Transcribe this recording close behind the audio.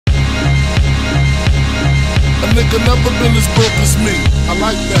A nigga never been as broke as me. I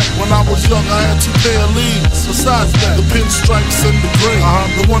like that. When I was young, I had 2 pair of leaves. Besides that, the pinstripes and the gray,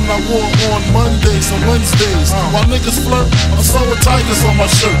 the one I wore on Mondays and Wednesdays. While niggas flirt, I'm sewing tigers on my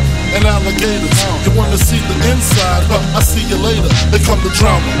shirt and alligators. You wanna see the inside? I see you later. Here come the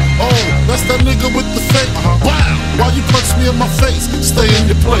drama. Oh, that's that nigga with the fake. Wow! Why you punch me in my face? Stay in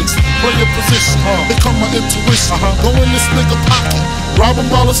your place. Play your position. Here come my intuition. Go in this nigga pocket. Rob him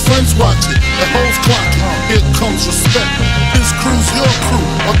while his friends watching. The hoes clocking. Here comes respect. His crew's your crew,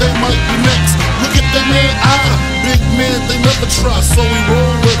 or they might be next. Look at that man, big man, they never try, so we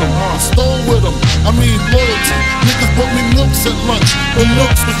roll with them. Stole with them, I mean loyalty. Niggas bought me milks at lunch, the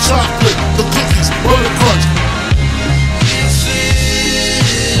milks with chocolate, the cookies, butter crunch.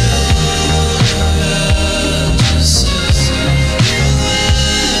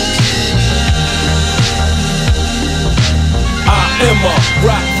 I'm a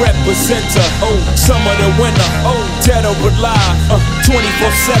rock representer, summer the winter, dead or alive,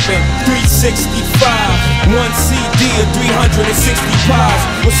 24/7, 365, 1 CD or 360 pies.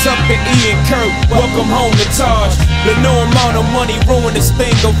 What's up in Ian Kirk? Welcome home to Taj. The no amount of money ruin this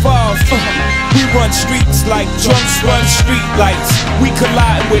thing of ours. We run streets like drunks run street lights. We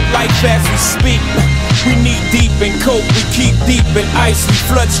colliding with life as we speak. We knee deep in coke, we keep deep in ice. We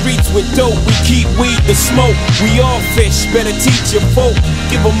flood streets with dope, we keep weed to smoke. We all fish, better teach your folk.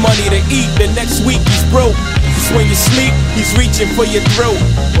 Give him money to eat, the next week he's broke. Cause when you sleep, he's reaching for your throat.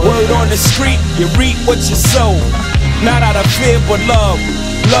 Word on the street, you reap what you sow. Not out of fear but love,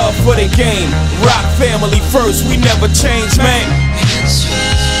 love for the game. Rock family first, we never change, man.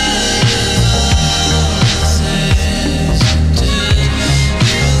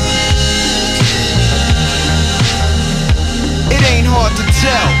 Hard to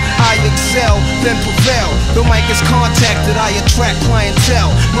tell, I excel, then prevail. The mic is contacted, I attract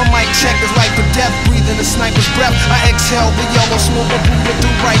clientele. My mic check is life or death, breathing a sniper's breath. I exhale the yellow smoke, a Buddha do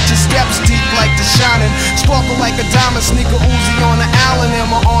righteous steps. Deep like the shining, sparkle like a diamond. Sneaker Uzi on the island,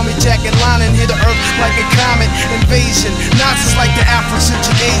 and my army jacket lining. Hit the earth like a comet invasion. Nazis like the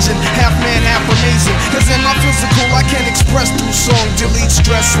Afro-Centric Asian, half man, half amazing. Cause in my physical, I can express through song. Delete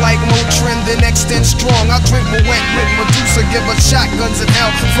stress like Motrin, then extend strong. I drink my wet with Medusa, give a shotguns in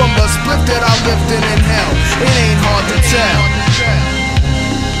hell. From the split that I lived in hell, it ain't hard to tell.